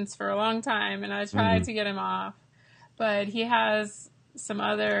statins for a long time, and I tried to get him off, but he has some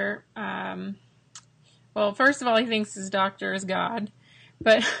other, well, first of all, he thinks his doctor is God,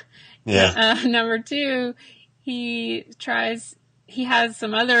 but number two, he has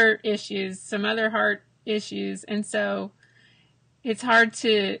some other issues, some other heart issues, and so it's hard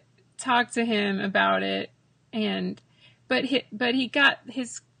to talk to him about it, but he got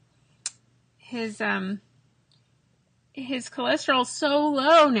his cholesterol so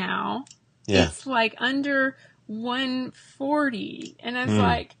low now. Yeah. It's like under 140, and it's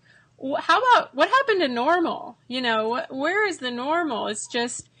like, how about what happened to normal? You know, where is the normal? It's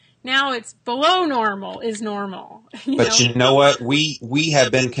just now it's below normal is normal. You know what? We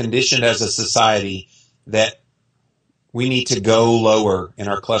have been conditioned as a society that we need to go lower in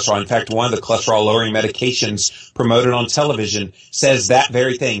our cholesterol. In fact, one of the cholesterol-lowering medications promoted on television says that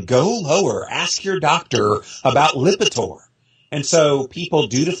very thing. Go lower. Ask your doctor about Lipitor. And so people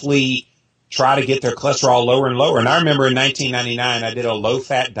dutifully try to get their cholesterol lower and lower. And I remember in 1999, I did a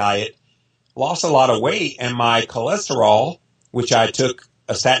low-fat diet, lost a lot of weight, and my cholesterol, which I took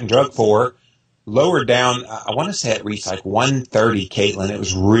a statin drug for, lowered down. I want to say it reached like 130, Caitlin. It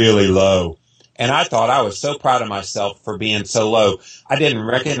was really low. And I thought I was so proud of myself for being so low. I didn't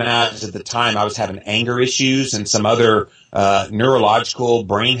recognize at the time I was having anger issues and some other neurological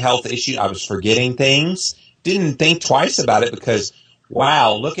brain health issues. I was forgetting things. Didn't think twice about it because,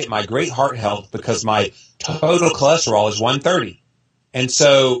 wow, look at my great heart health because my total cholesterol is 130. And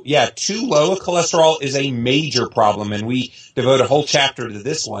so, yeah, too low a cholesterol is a major problem. And we devote a whole chapter to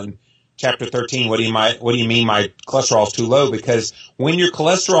this one. Chapter 13, what do you mean my cholesterol is too low? Because when your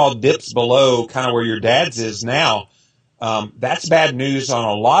cholesterol dips below kind of where your dad's is now, that's bad news on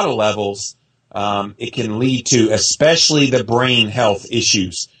a lot of levels. It can lead to especially the brain health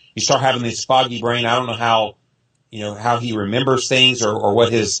issues. You start having this foggy brain. I don't know how how he remembers things or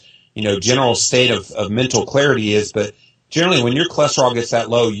what his, general state of mental clarity is. But generally, when your cholesterol gets that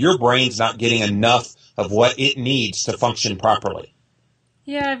low, your brain's not getting enough of what it needs to function properly.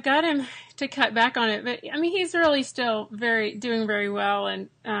 Yeah, I've got him to cut back on it, but he's really still doing very well, and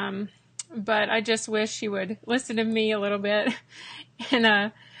but I just wish he would listen to me a little bit,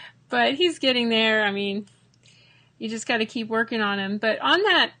 and but he's getting there. You just got to keep working on him. But on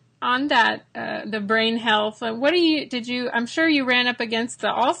that, the brain health. I'm sure you ran up against the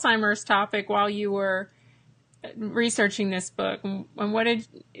Alzheimer's topic while you were researching this book. And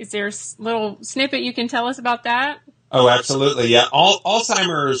is there a little snippet you can tell us about that? Oh, absolutely. Yeah.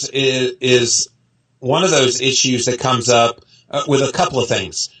 Alzheimer's is one of those issues that comes up with a couple of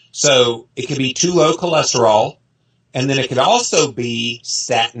things. So it could be too low cholesterol, and then it could also be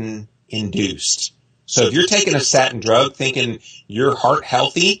statin induced. So if you're taking a statin drug thinking you're heart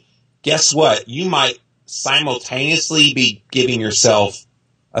healthy, guess what? You might simultaneously be giving yourself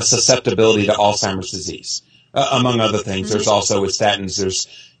a susceptibility to Alzheimer's disease, among other things. Mm-hmm. There's also with statins, there's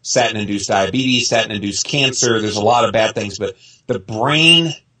statin-induced diabetes, statin-induced cancer. There's a lot of bad things, but the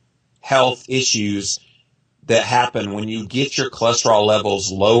brain health issues that happen when you get your cholesterol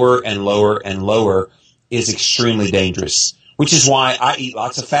levels lower and lower and lower is extremely dangerous, which is why I eat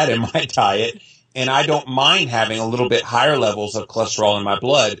lots of fat in my diet, and I don't mind having a little bit higher levels of cholesterol in my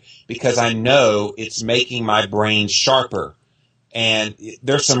blood because I know it's making my brain sharper. And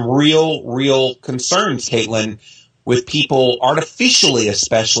there's some real concerns, Caitlin, with people artificially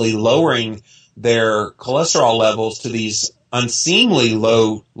especially lowering their cholesterol levels to these unseemly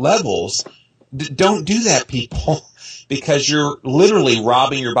low levels. Don't do that, people, because you're literally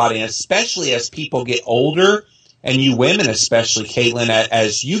robbing your body, and especially as people get older, and you women especially, Caitlin,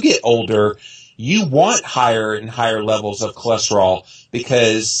 as you get older, you want higher and higher levels of cholesterol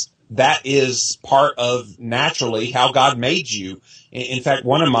because that is part of naturally how God made you. In fact,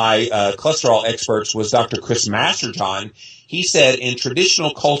 one of my cholesterol experts was Dr. Chris Masterjohn. He said in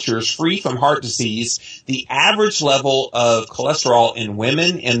traditional cultures free from heart disease, the average level of cholesterol in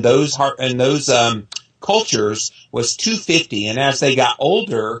women in those cultures was 250. And as they got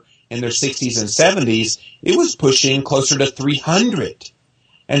older in their 60s and 70s, it was pushing closer to 300.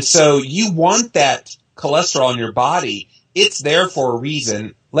 And so you want that cholesterol in your body. It's there for a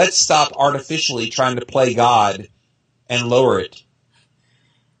reason. Let's stop artificially trying to play God and lower it.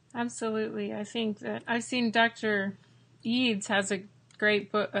 Absolutely. I think that I've seen Dr. Eads has a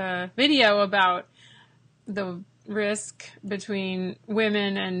great video about the risk between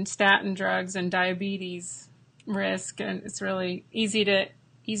women and statin drugs and diabetes risk, and it's really easy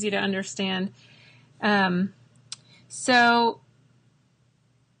to understand. So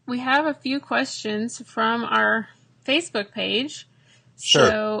we have a few questions from our Facebook page. Sure.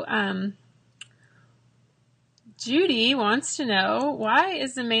 So, Judy wants to know, why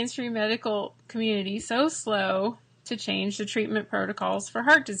is the mainstream medical community so slow to change the treatment protocols for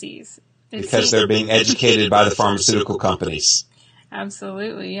heart disease? Because they're being educated by the pharmaceutical companies.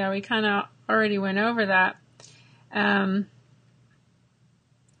 Absolutely. Yeah, we kind of already went over that. And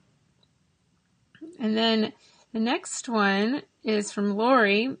then the next one is from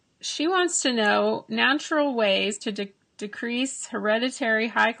Lori. She wants to know natural ways to decrease hereditary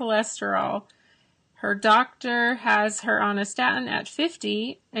high cholesterol. Her doctor has her on a statin at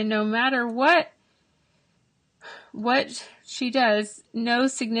 50, and no matter what she does, no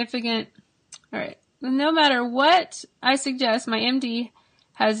matter what I suggest, my MD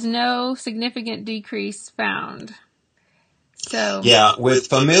has no significant decrease found. So yeah, with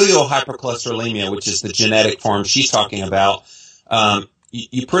familial hypercholesterolemia, which is the genetic form she's talking about,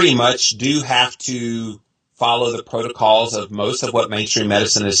 you pretty much do have to follow the protocols of most of what mainstream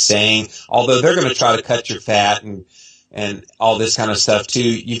medicine is saying, although they're going to try to cut your fat and all this kind of stuff too.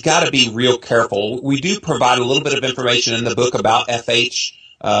 You've got to be real careful. We do provide a little bit of information in the book about FH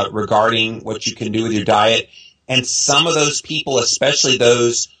regarding what you can do with your diet. And some of those people, especially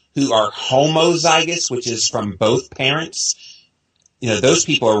those who are homozygous, which is from both parents, those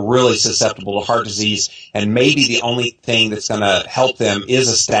people are really susceptible to heart disease, and maybe the only thing that's going to help them is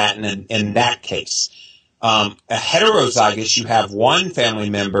a statin in that case. A heterozygous, you have one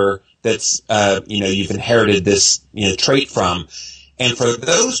family member that's, you've inherited this, trait from. And for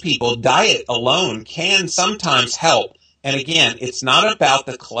those people, diet alone can sometimes help. And again, it's not about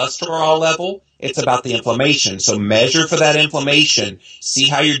the cholesterol level. It's about the inflammation. So measure for that inflammation. See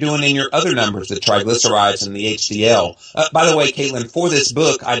how you're doing in your other numbers, the triglycerides and the HDL. By the way, Caitlin, for this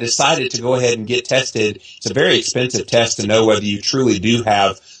book, I decided to go ahead and get tested. It's a very expensive test to know whether you truly do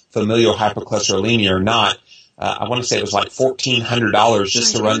have familial hypercholesterolemia or not. I want to say it was like $1,400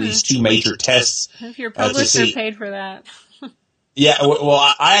 just to run these two major tests. If your publisher paid for that. Yeah, well,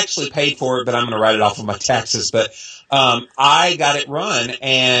 I actually paid for it, but I'm going to write it off of my taxes. But I got it run,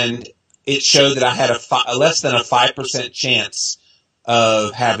 and it showed that I had a less than a 5% chance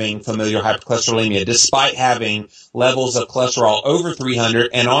of having familial hypercholesterolemia, despite having levels of cholesterol over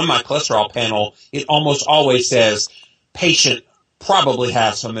 300. And on my cholesterol panel, it almost always says, patient probably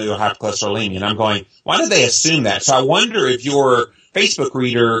has familial hypercholesterolemia. And I'm going, why did they assume that? So I wonder if your Facebook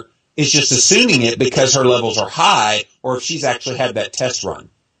reader is just assuming it because her levels are high, or if she's actually had that test run.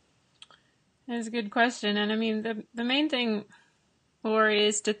 That's a good question. And I mean, the main thing, Lori,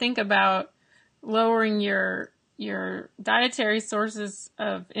 is to think about lowering your dietary sources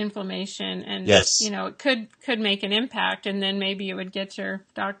of inflammation, and yes, it could make an impact, and then maybe it would get your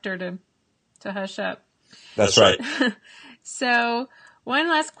doctor to hush up. That's right. So one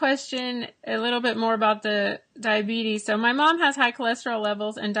last question, a little bit more about the diabetes. So my mom has high cholesterol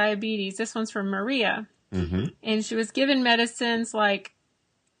levels and diabetes. This one's from Maria. Mm-hmm. And she was given medicines like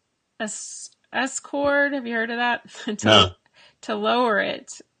Escord. Have you heard of that? No. To lower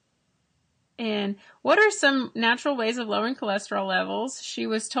it. And what are some natural ways of lowering cholesterol levels? She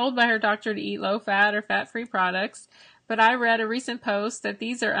was told by her doctor to eat low-fat or fat-free products, but I read a recent post that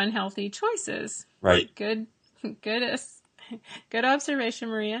these are unhealthy choices. Right. Good observation,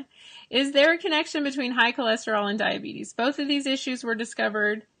 Maria. Is there a connection between high cholesterol and diabetes? Both of these issues were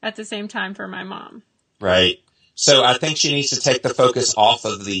discovered at the same time for my mom. Right. So I think she needs to take the focus off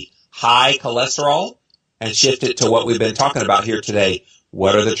of the high cholesterol and shift it to what we've been talking about here today.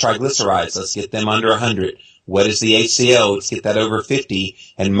 What are the triglycerides? Let's get them under 100. What is the HCl? Let's get that over 50.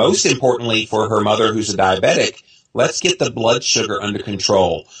 And most importantly for her mother who's a diabetic, let's get the blood sugar under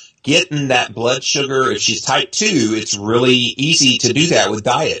control. Getting that blood sugar, if she's type 2, it's really easy to do that with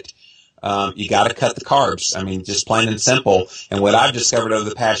diet. You got to cut the carbs. I mean, just plain and simple. And what I've discovered over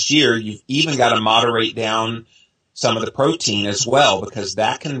the past year, you've even got to moderate down some of the protein as well, because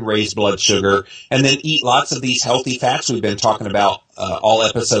that can raise blood sugar. And then eat lots of these healthy fats we've been talking about all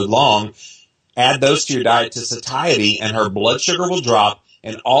episode long. Add those to your diet to satiety, and her blood sugar will drop,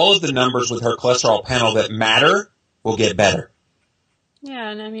 and all of the numbers with her cholesterol panel that matter will get better. Yeah,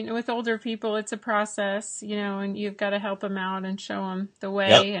 and I mean, with older people, it's a process, and you've got to help them out and show them the way.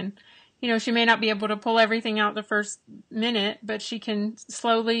 Yep. And, she may not be able to pull everything out the first minute, but she can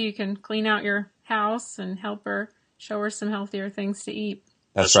you can clean out your house and help her, show her some healthier things to eat.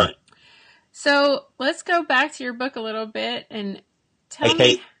 That's right. So let's go back to your book a little bit and tell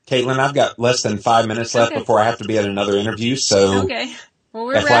me. Caitlin, I've got less than 5 minutes left before I have to be at another interview. So okay. Well,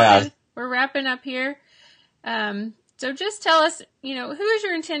 we're wrapping up here. So just tell us, who is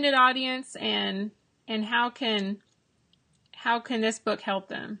your intended audience, and how can this book help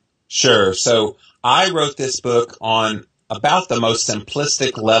them? Sure. So I wrote this book on about the most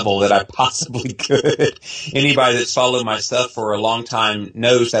simplistic level that I possibly could. Anybody that's followed my stuff for a long time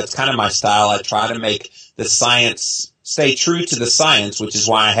knows that's kind of my style. I try to make the science stay true to the science, which is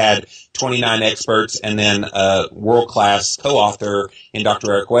why I had 29 experts and then a world-class co-author in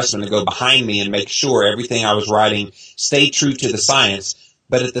Dr. Eric Westman to go behind me and make sure everything I was writing stayed true to the science,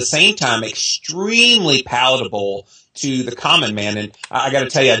 but at the same time extremely palatable to the common man. And I got to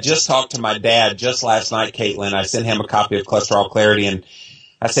tell you, I just talked to my dad just last night, Caitlin. I sent him a copy of Cholesterol Clarity, and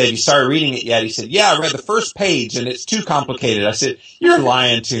I said, "Have you started reading it yet?" He said, "Yeah, I read the first page and it's too complicated." I said, "You're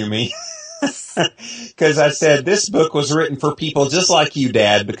lying to me." Because I said, this book was written for people just like you,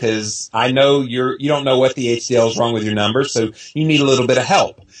 Dad, because I know you don't know what the HDL is wrong with your numbers, so you need a little bit of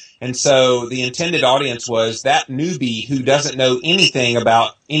help. And so the intended audience was that newbie who doesn't know anything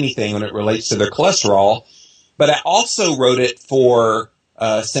about anything when it relates to their cholesterol. But I also wrote it for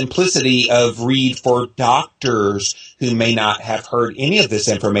simplicity of read for doctors who may not have heard any of this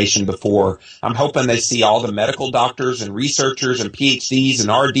information before. I'm hoping they see all the medical doctors and researchers and PhDs and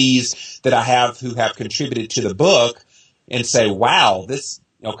RDs that I have who have contributed to the book and say, wow,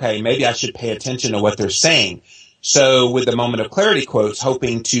 maybe I should pay attention to what they're saying. So with the Moment of Clarity quotes,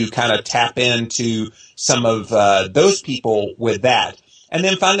 hoping to kind of tap into some of those people with that. And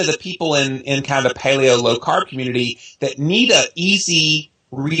then finally, the people in kind of the paleo low carb community that need an easy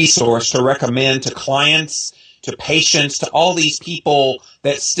resource to recommend to clients, to patients, to all these people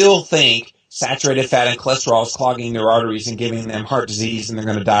that still think saturated fat and cholesterol is clogging their arteries and giving them heart disease and they're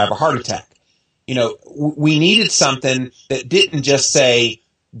going to die of a heart attack. We needed something that didn't just say,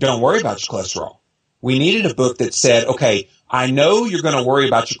 don't worry about your cholesterol. We needed a book that said, okay, I know you're going to worry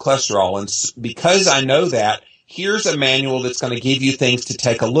about your cholesterol, and because I know that, here's a manual that's going to give you things to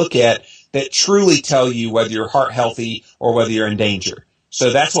take a look at that truly tell you whether you're heart healthy or whether you're in danger.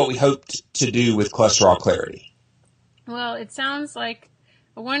 So that's what we hoped to do with Cholesterol Clarity. Well, it sounds like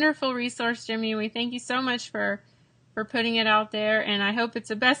a wonderful resource, Jimmy. We thank you so much for putting it out there, and I hope it's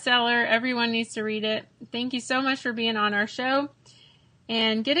a bestseller. Everyone needs to read it. Thank you so much for being on our show.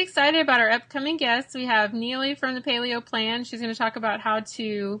 And get excited about our upcoming guests. We have Neely from the Paleo Plan. She's going to talk about how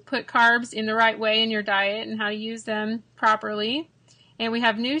to put carbs in the right way in your diet and how to use them properly. And we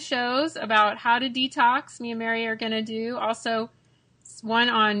have new shows about how to detox. Me and Mary are going to do. Also, one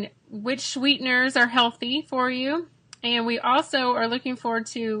on which sweeteners are healthy for you. And we also are looking forward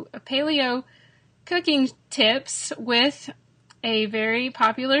to a paleo cooking tips with a very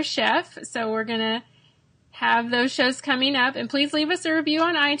popular chef. So we're going to have those shows coming up. And please leave us a review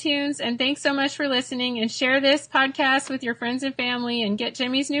on iTunes. And thanks so much for listening. And share this podcast with your friends and family and get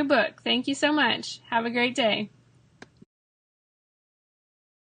Jimmy's new book. Thank you so much. Have a great day.